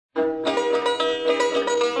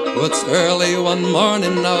It's early one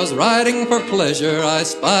morning, I was riding for pleasure. I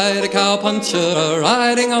spied a cowpuncher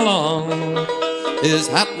riding along. His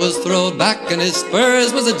hat was thrown back and his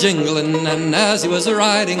spurs was a-jingling, and as he was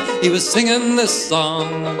riding, he was singing this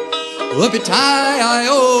song.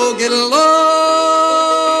 Whoopie-tie-I-oh, get along,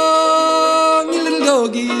 you little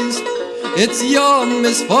dogies. It's your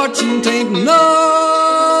misfortune, 'tain't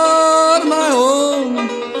none of my own.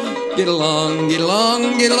 Get along, get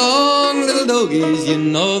along, get along, little dogies. You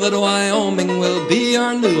know that Wyoming will be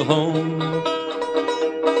our new home.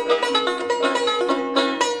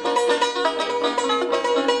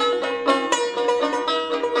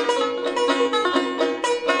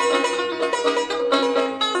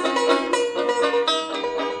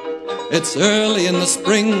 It's early in the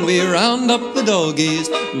spring, we round up the dogies,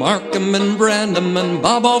 mark 'em and brand 'em and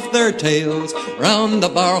bob off their tails. Round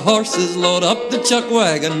up our horses, load up the chuck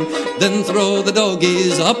wagon, then throw the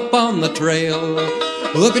dogies up on the trail.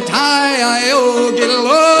 Whoopie-tie-I-oh, get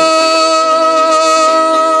along,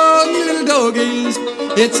 you little dogies.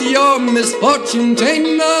 It's your misfortune,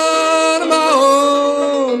 'tain't none of my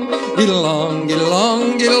own. Get along, get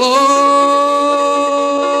along, get along,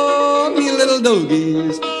 you little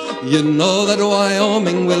dogies. You know that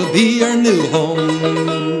Wyoming will be your new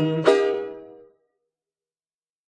home.